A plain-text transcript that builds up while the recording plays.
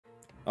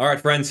All right,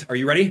 friends, are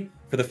you ready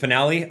for the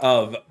finale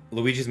of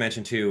Luigi's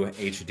Mansion 2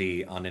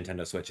 HD on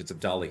Nintendo Switch? It's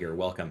Abdallah here.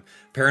 Welcome.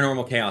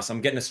 Paranormal Chaos.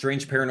 I'm getting a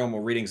strange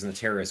paranormal readings in the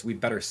terrace. We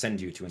better send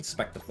you to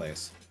inspect the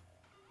place.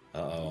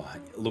 Uh-oh.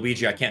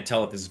 Luigi, I can't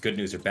tell if this is good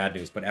news or bad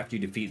news, but after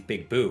you defeat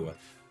Big Boo,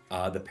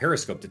 the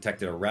periscope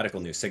detected a radical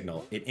new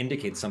signal. It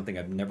indicates something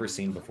I've never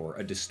seen before,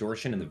 a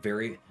distortion in the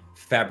very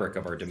fabric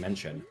of our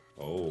dimension.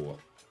 Oh.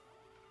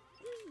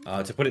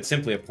 To put it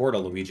simply, a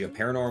portal, Luigi, a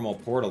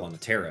paranormal portal on the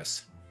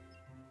terrace.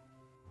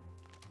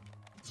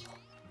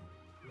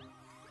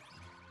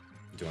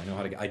 Do I know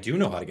how to get... I do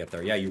know how to get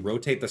there. Yeah, you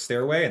rotate the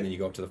stairway and then you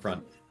go up to the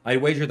front. I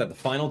wager that the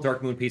final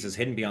Dark Moon piece is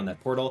hidden beyond that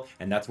portal,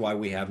 and that's why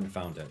we haven't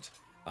found it.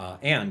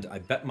 And I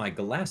bet my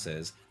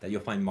glasses that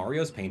you'll find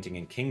Mario's painting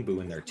and King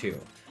Boo in there too.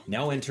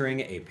 Now entering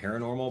a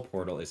paranormal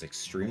portal is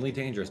extremely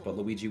dangerous, but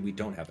Luigi, we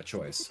don't have a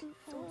choice.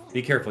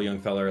 Be careful,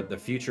 young fella. The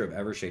future of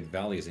Evershade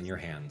Valley is in your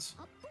hands.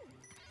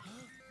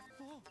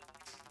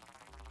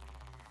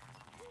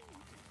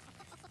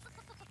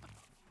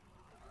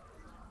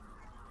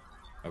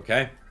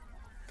 Okay.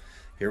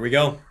 Here we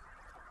go.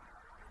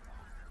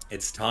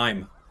 It's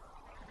time.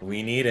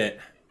 We need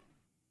it.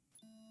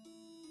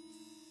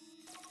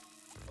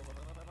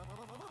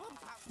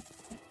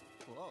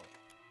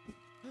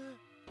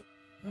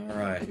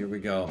 Alright, here we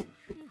go.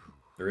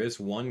 There is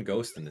one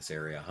ghost in this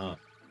area, huh?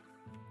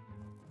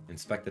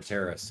 Inspect the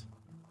terrace.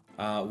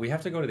 We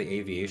have to go to the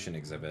Aviation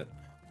exhibit.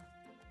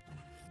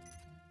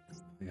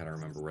 I gotta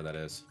remember where that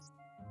is.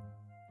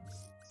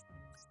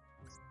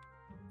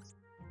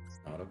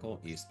 Nautical,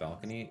 East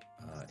Balcony,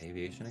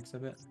 Aviation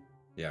exhibit?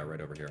 Yeah, right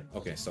over here.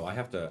 Okay, so I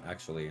have to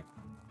actually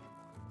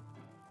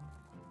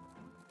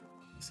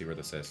see where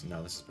this is.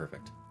 No, this is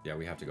perfect. Yeah,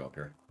 we have to go up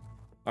here.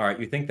 Alright,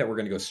 you think that we're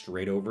going to go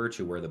straight over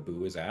to where the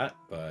Boo is at,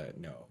 but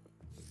no.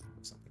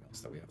 Something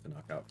else that we have to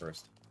knock out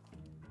first.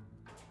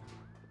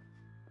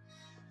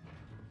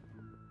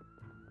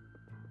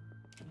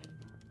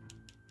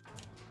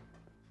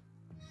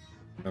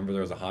 Remember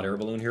there was a hot air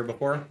balloon here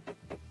before?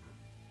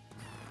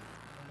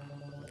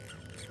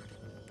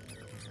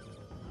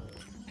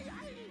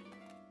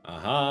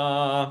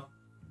 Aha!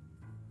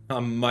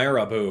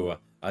 MaraBoo.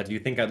 Do you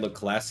think I'd look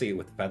classy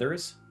with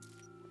feathers?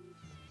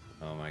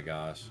 Oh my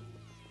gosh.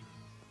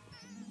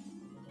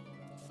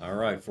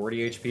 Alright,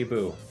 40 HP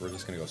Boo. We're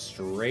just gonna go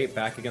straight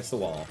back against the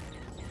wall.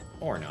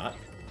 Or not.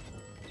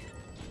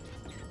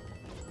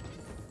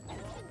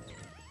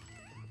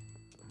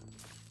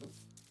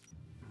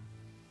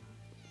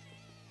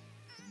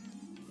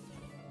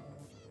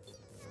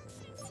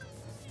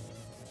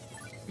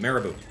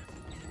 MaraBoo.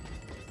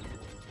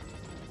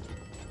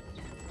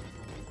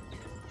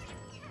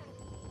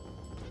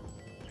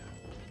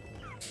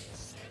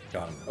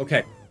 Got him.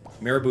 Okay,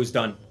 MaraBoo's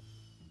done.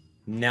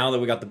 Now that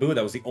we got the Boo,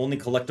 that was the only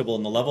collectible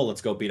in the level,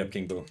 let's go beat up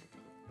King Boo.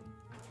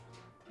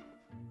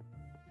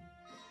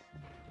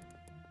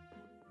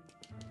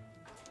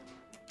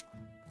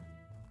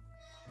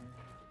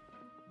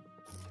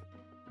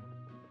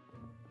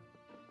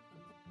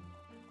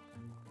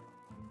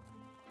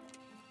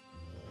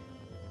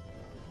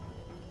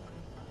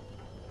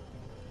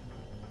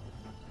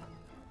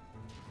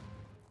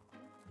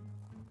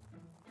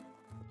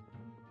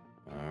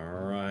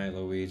 Alright,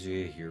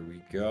 Luigi, here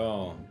we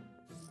go.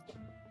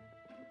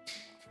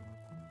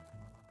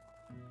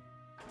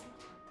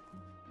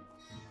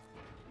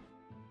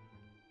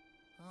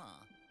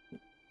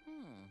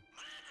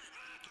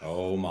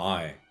 Oh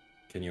my.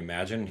 Can you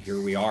imagine? Here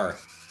we are.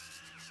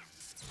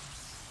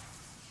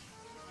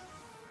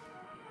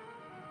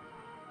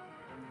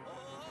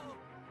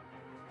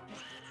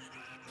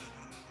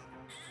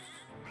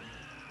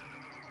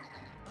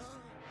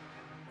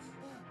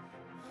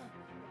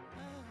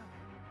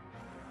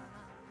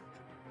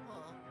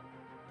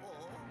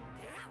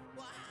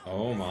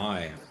 Oh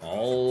my.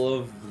 All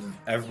of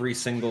every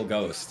single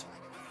ghost.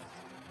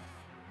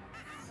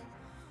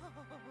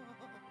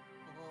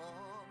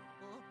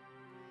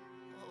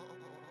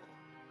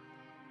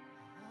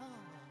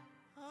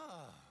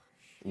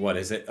 What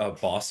is it? A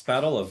boss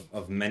battle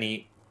of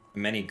many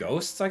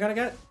ghosts I gotta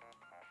get?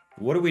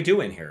 What do we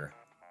do in here?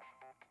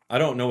 I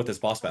don't know what this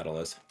boss battle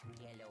is.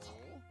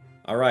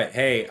 Alright,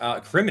 hey,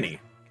 Criminy.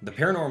 The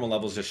paranormal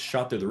levels just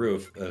shot through the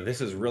roof.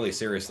 This is really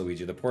serious,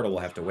 Luigi. The portal will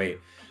have to wait.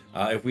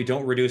 If we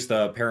don't reduce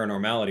the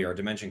paranormality, our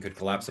dimension could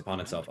collapse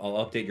upon itself.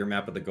 I'll update your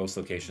map of the ghost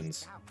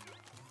locations.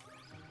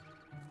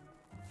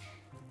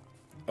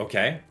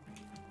 Okay.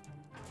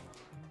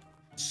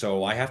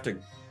 So I have to...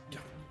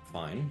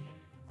 Fine.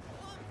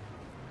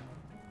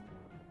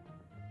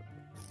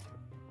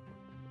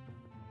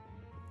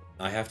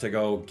 I have to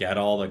go get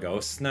all the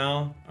ghosts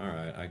now?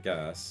 Alright, I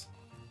guess.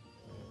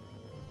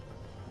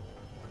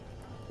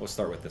 We'll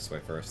start with this way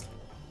first.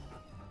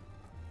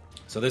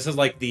 So this is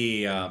like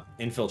the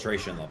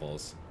infiltration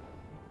levels.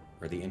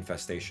 Or the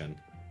infestation.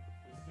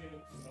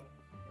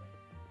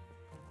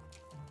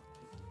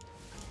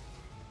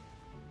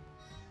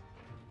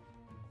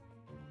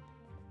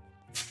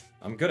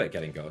 I'm good at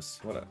getting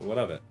ghosts. What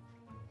of it?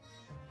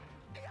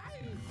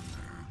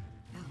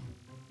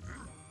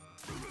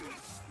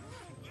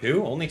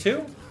 Two? Only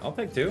two? I'll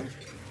pick two.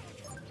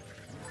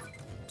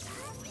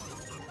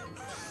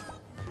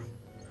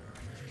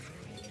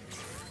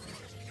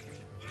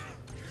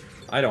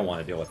 I don't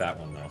want to deal with that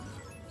one, though.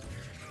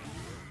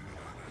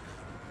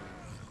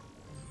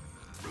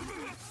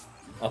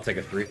 I'll take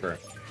a threefer.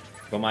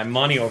 But my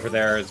money over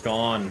there is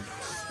gone.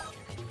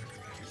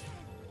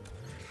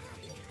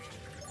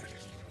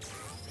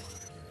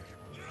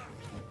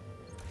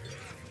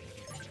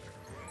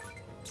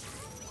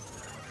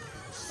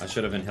 I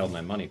should have inhaled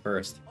my money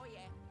first.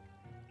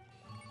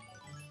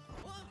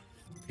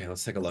 Okay,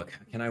 let's take a look.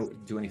 Can I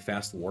do any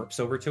fast warps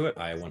over to it?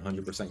 I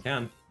 100%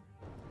 can.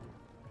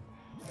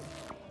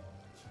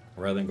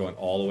 Rather than going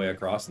all the way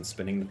across and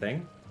spinning the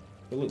thing?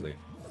 Absolutely.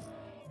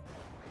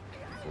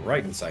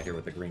 Right inside here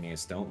with the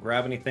greenies. Don't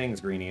grab any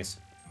things, greenies.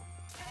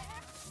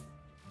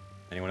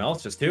 Anyone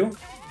else? Just 2?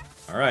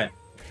 Alright.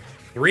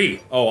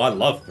 3. Oh, I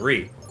love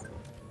 3.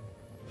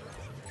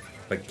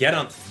 But get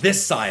on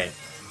this side.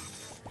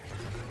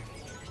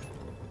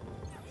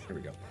 Here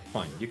we go.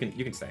 Fine. You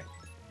can stay.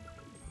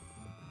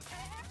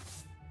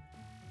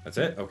 That's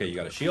it? Okay, you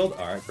got a shield.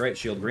 Alright, great.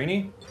 Shield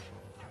greenie.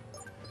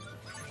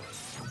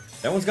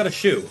 That one's got a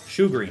shoe.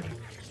 Shoe greenie.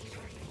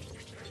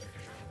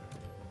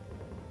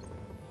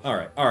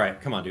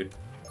 Alright, come on, dude.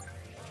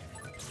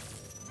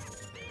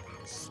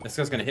 This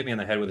guy's gonna hit me on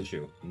the head with a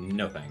shoe.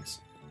 No thanks.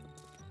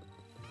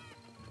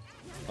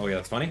 Oh yeah,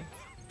 that's funny?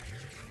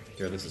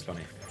 Here, this is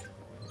funny.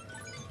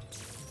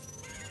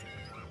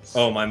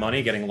 Oh, my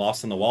money getting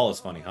lost in the wall is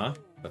funny, huh?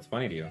 That's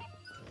funny to you.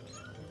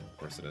 Of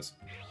course it is.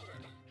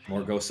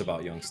 More ghosts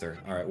about, youngster.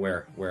 Alright,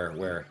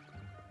 where?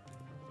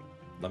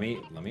 Let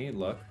me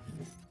look.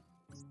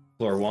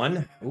 Floor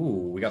 1. Ooh,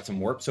 we got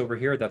some warps over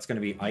here. That's gonna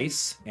be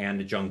ice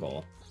and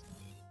jungle.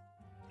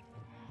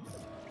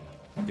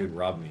 Dude,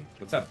 rob me.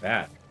 What's that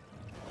bat?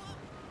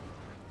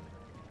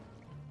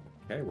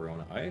 Okay, we're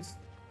on ice.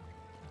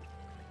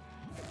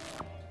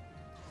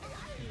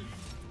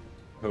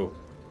 Who?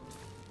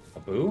 A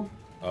boo?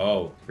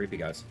 Oh, creepy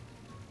guys.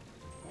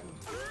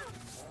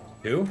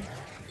 2?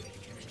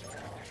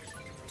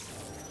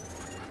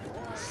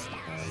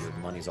 Your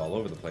money's all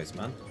over the place,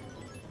 man.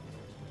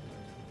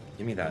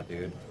 Give me that,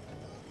 dude.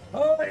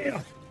 Oh,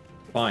 yeah!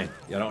 Fine.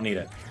 I don't need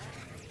it.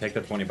 Take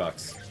the 20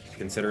 bucks.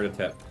 Consider it a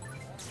tip.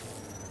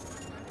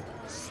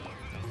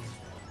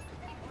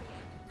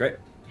 Great.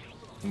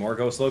 More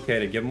ghosts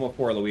located. Give him a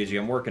 4, Luigi.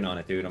 I'm working on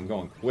it, dude. I'm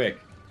going quick.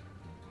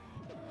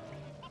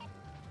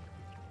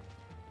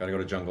 Gotta go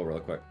to jungle real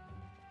quick.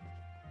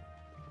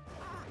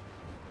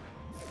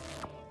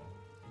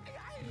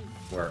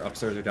 Where?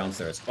 Upstairs or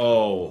downstairs?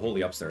 Oh,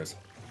 holy upstairs.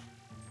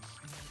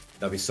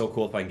 That'd be so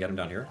cool if I can get him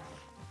down here.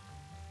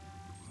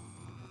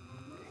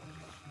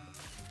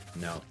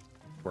 No.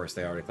 Of course,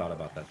 they already thought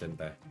about that, didn't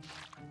they?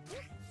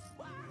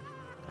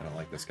 I don't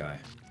like this guy.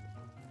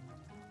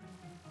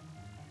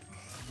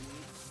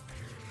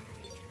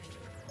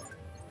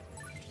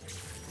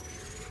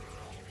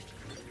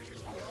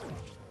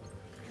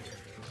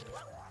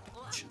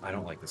 I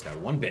don't like this guy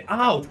one bit.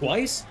 Ow!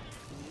 Twice?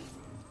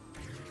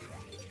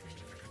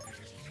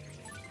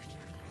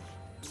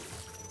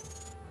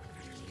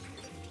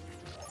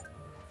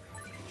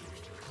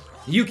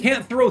 You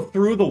can't throw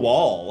through the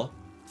wall.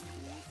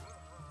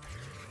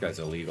 This guy's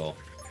illegal.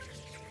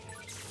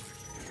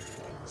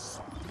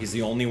 He's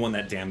the only one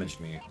that damaged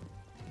me.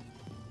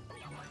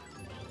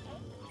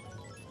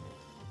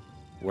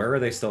 Where are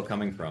they still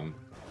coming from?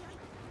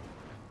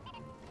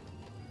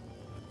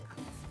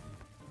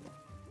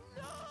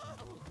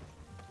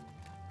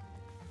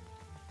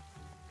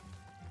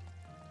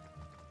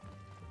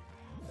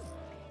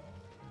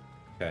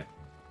 Okay.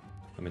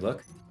 Let me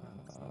look.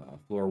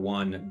 Floor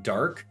 1,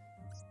 dark.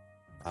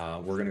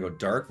 We're gonna go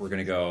dark. We're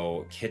gonna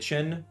go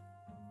kitchen.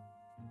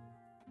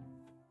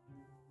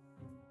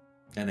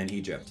 And then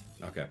Egypt.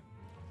 Okay.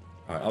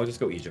 Alright, I'll just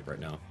go Egypt right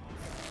now.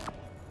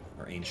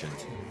 Or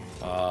ancient.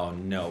 Oh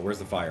no, where's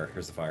the fire?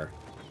 Here's the fire.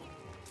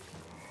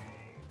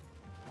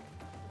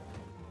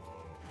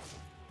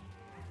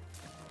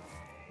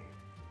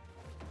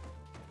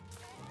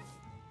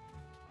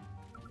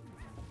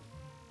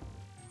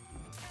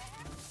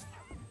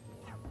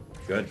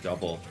 Good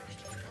double.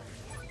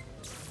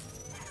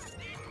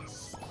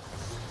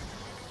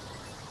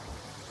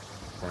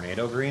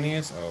 Tornado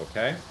greenies,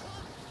 okay.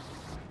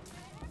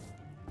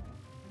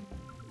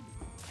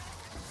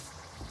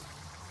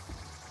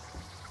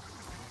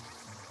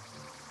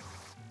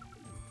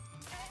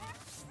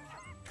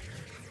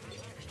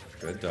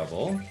 Good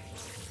double.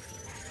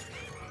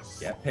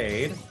 Get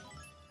paid.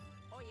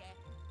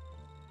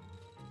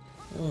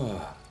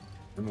 Oh,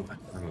 remove it.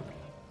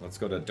 Let's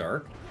go to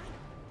dark.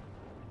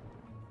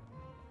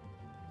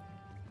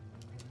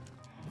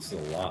 This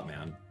is a lot,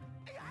 man.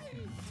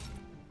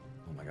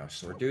 Oh my gosh,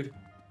 sword dude.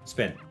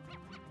 Spin.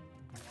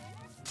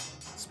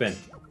 Spin.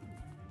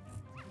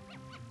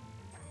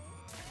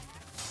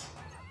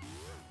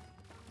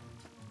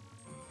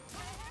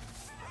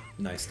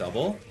 Nice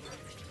double.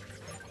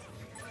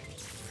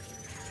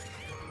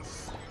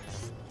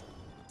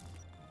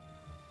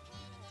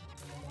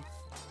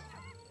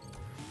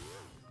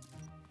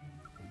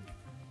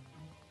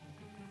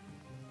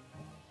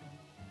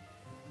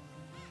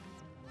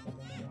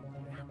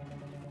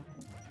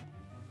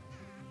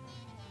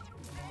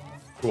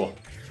 Cool.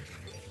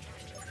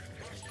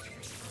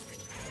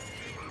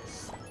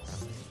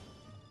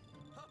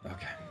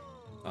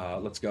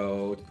 Let's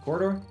go to the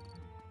corridor.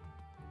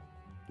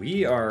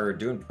 We are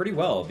doing pretty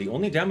well. The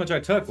only damage I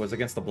took was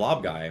against the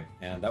blob guy,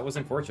 and that was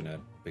unfortunate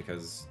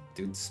because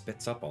dude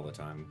spits up all the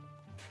time.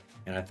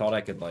 And I thought I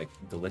could like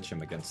glitch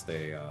him against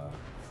a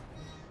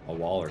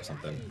wall or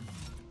something.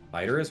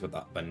 Fighters with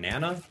a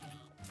banana?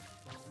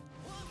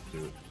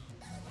 Dude.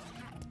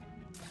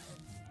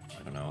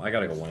 I don't know. I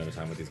gotta go one at a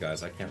time with these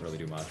guys. I can't really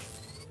do much.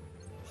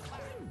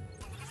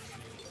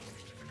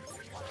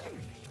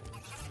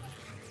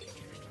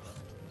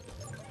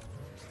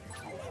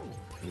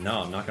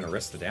 No, I'm not gonna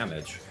risk the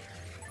damage.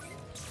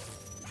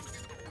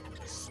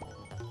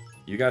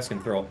 You guys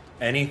can throw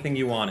anything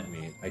you want at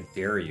me. I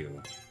dare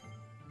you.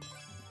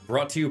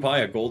 Brought to you by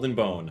a golden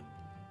bone.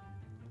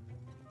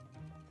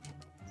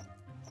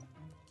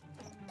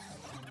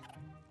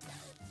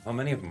 How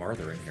many of them are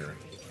there in here?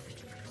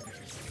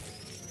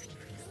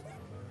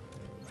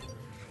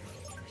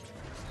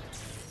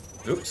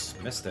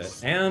 Oops, missed it.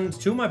 And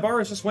 2 of my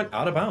bars just went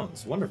out of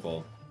bounds.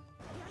 Wonderful.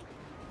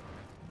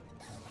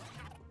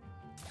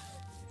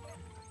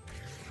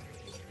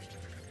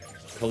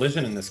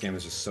 Collision in this game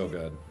is just so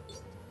good.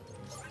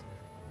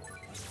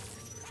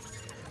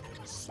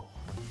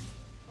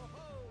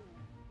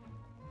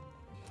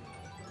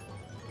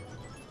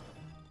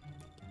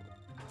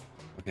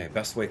 Okay,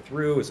 best way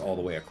through is all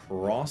the way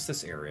across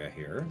this area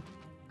here.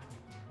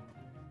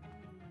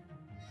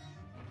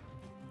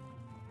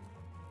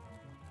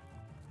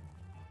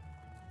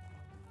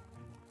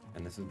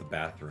 And this is the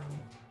bathroom.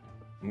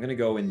 I'm gonna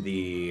go in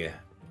the...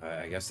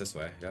 I guess this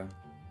way, yeah.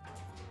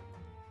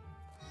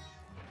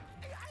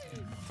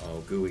 Oh,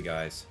 gooey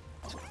guys.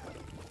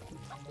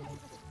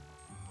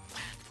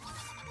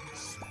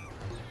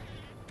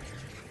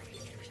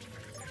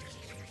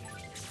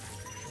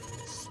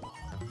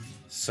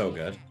 So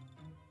good.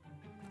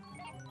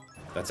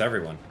 That's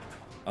everyone.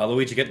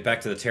 Luigi, get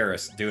back to the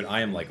terrace. Dude, I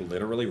am, like,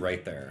 literally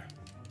right there.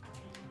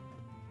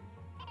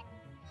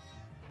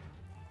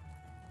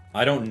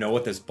 I don't know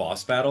what this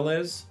boss battle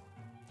is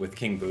with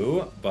King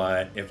Boo,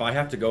 but if I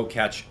have to go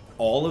catch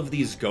all of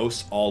these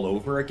ghosts all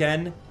over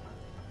again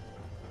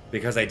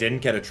because I didn't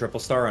get a triple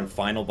star on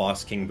final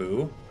boss King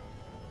Boo,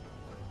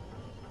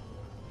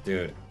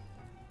 dude,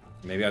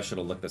 maybe I should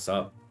have looked this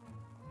up.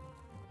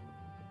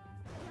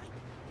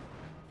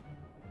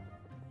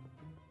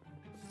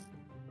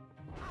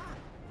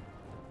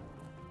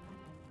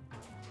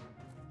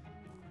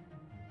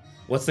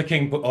 What's the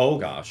King Boo? Oh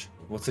gosh,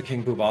 what's the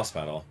King Boo boss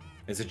battle?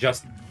 Is it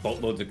just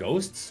boatloads of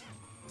ghosts?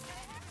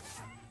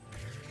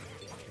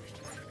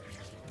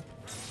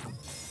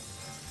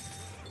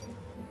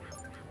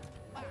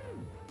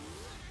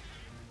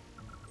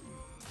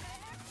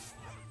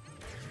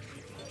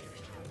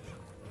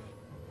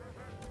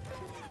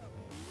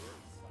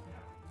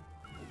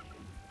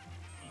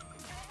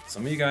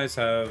 Some of you guys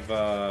have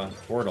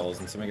portals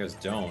and some of you guys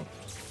don't.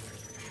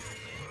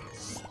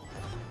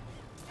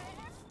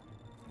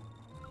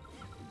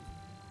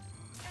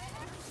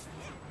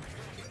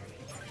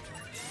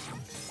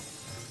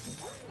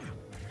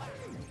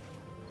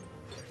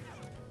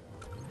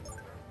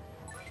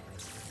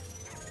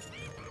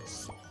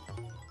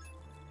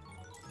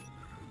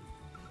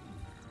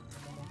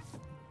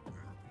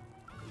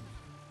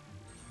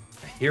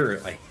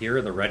 I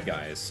hear the red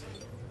guys.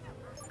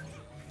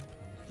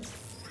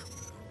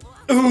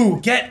 Ooh,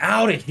 get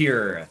out of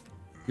here!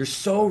 You're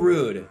so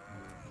rude.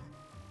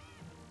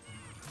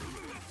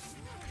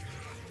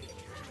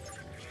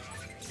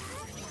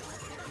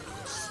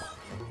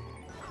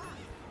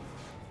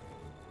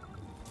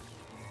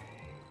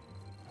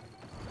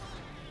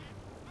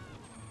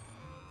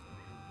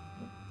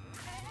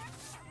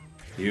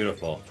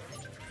 Beautiful.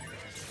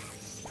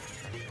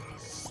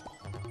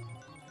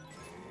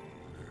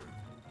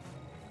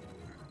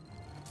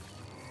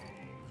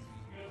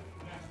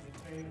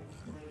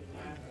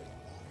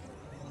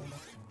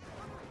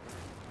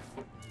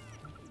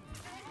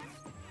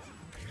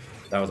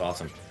 That was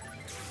awesome.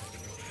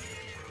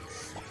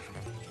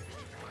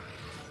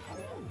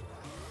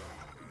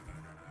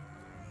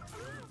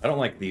 I don't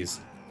like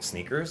these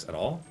sneakers at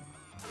all.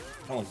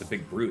 I don't like the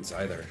big brutes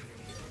either.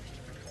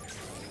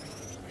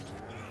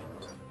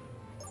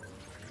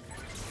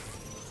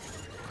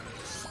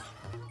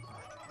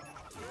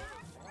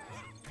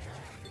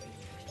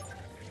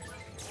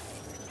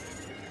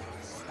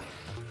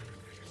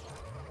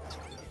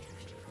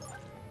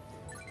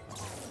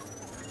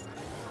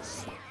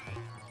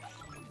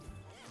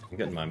 I'm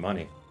getting my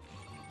money.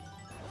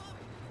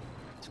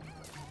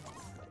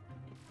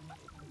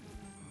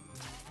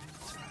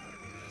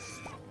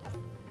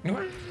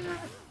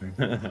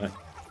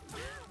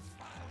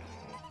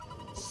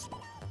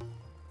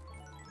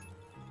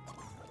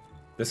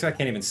 This guy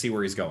can't even see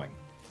where he's going.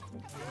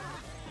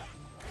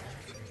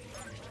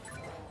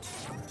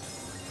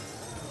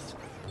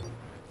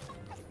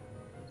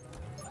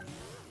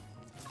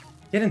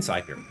 Get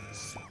inside here.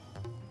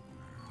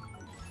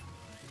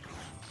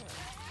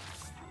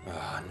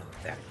 Ah,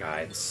 not that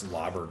guy, the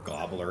slobber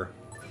gobbler.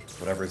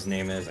 Whatever his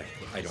name is,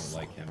 I don't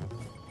like him.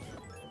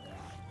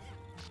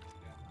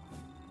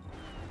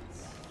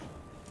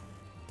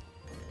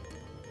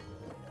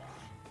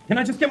 Can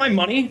I just get my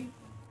money?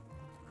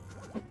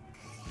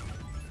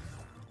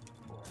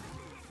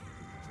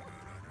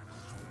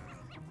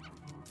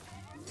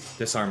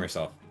 Disarm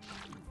yourself.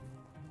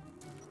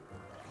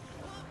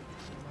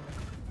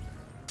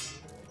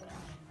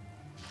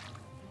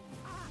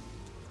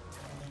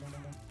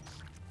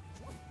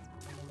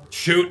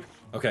 Shoot!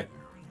 Okay.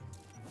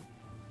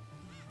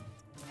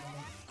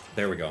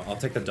 There we go. I'll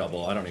take the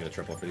double. I don't need a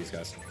triple for these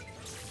guys.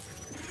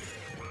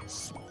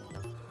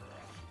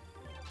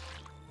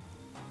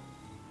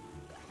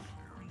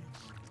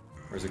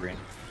 Where's the green?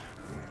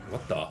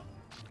 What the?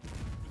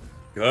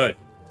 Good.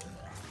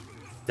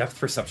 Depth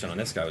perception on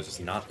this guy was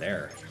just not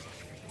there.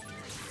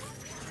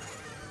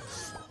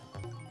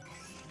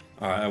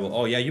 Alright, I will.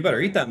 Oh, yeah, you better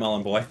eat that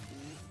melon, boy.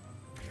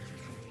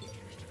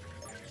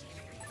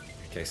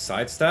 Okay,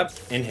 sidestep,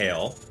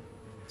 inhale.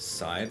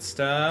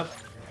 Sidestep.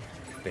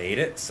 Bait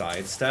it,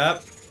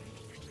 sidestep.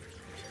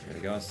 There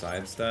we go,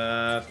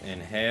 sidestep,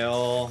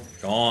 inhale.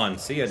 Gone.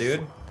 See ya,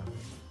 dude.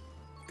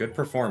 Good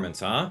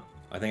performance, huh?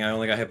 I think I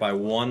only got hit by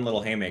one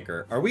little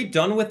haymaker. Are we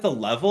done with the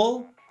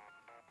level?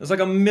 There's like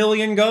a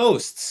million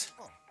ghosts.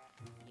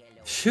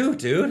 Shoot,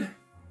 dude.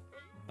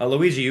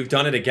 Luigi, you've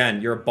done it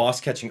again. You're a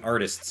boss-catching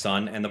artist,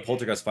 son, and the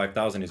Poltergeist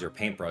 5000 is your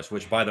paintbrush,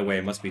 which, by the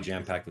way, must be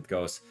jam-packed with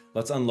ghosts.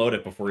 Let's unload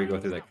it before you go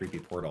through that creepy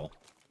portal.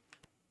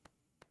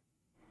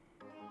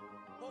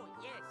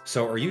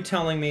 So, are you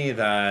telling me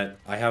that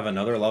I have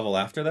another level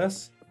after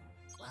this?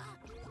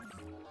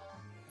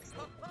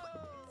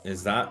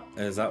 Is that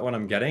what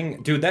I'm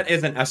getting? Dude, that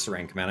is an S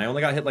rank, man. I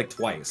only got hit like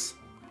twice.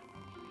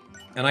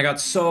 And I got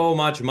so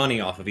much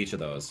money off of each of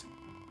those.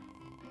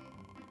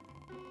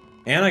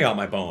 And I got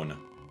my bone.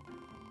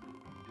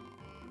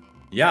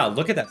 Yeah,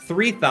 look at that.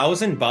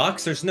 3,000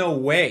 bucks? There's no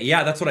way.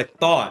 Yeah, that's what I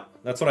thought.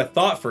 That's what I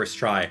thought first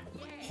try.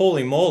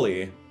 Holy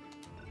moly.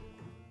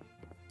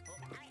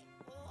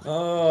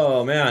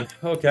 Oh, man.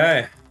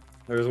 Okay.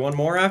 There's one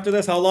more after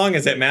this? How long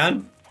is it,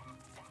 man?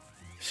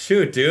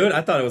 Shoot, dude.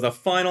 I thought it was a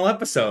final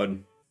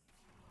episode.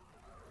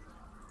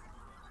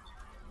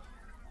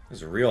 It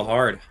was real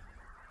hard.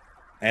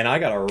 And I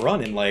gotta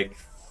run in like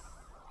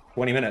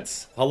 20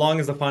 minutes. How long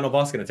is the final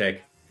boss gonna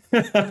take?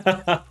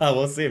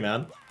 We'll see,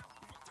 man.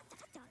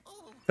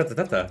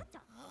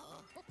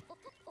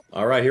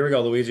 Alright, here we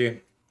go,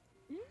 Luigi.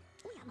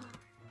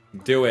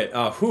 Do it.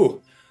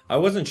 Whew. I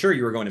wasn't sure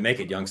you were going to make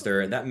it,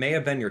 youngster. That may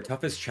have been your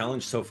toughest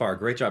challenge so far.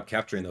 Great job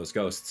capturing those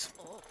ghosts.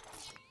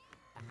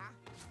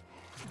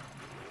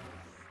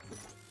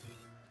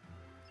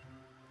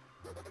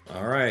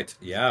 Alright,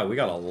 yeah, we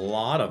got a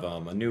lot of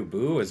them. A new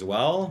boo as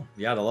well.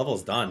 Yeah, the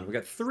level's done. We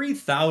got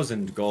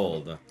 3,000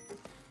 gold.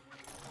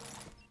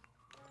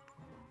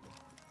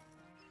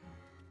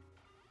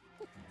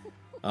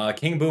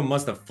 King Boo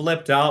must have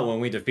flipped out when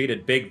we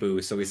defeated Big Boo,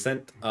 so he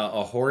sent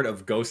a horde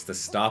of ghosts to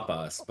stop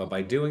us. But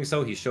by doing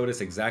so, he showed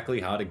us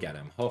exactly how to get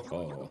him. Ho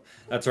ho.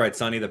 That's right,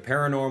 Sonny, the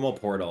paranormal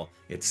portal.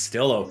 It's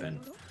still open.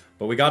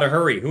 But we gotta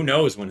hurry. Who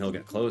knows when he'll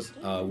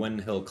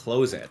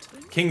close it.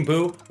 King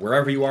Boo,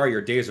 wherever you are,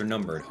 your days are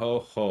numbered. Ho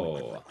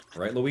ho.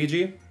 Right,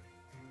 Luigi?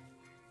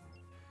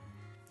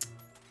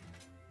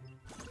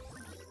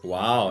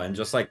 Wow, and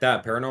just like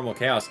that, Paranormal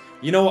Chaos.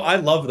 You know, I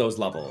love those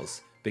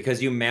levels.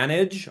 Because you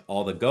manage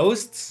all the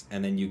ghosts,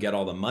 and then you get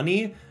all the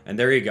money, and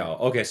there you go.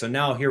 Okay, so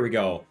now here we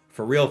go.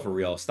 For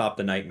real, stop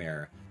the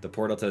nightmare. The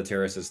portal to the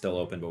terrace is still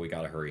open, but we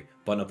gotta hurry.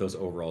 Button up those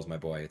overalls, my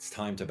boy. It's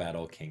time to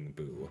battle King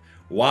Boo.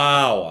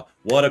 Wow,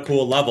 what a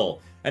cool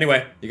level.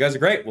 Anyway, you guys are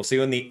great. We'll see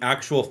you in the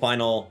actual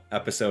final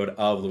episode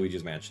of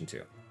Luigi's Mansion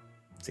 2.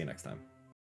 See you next time.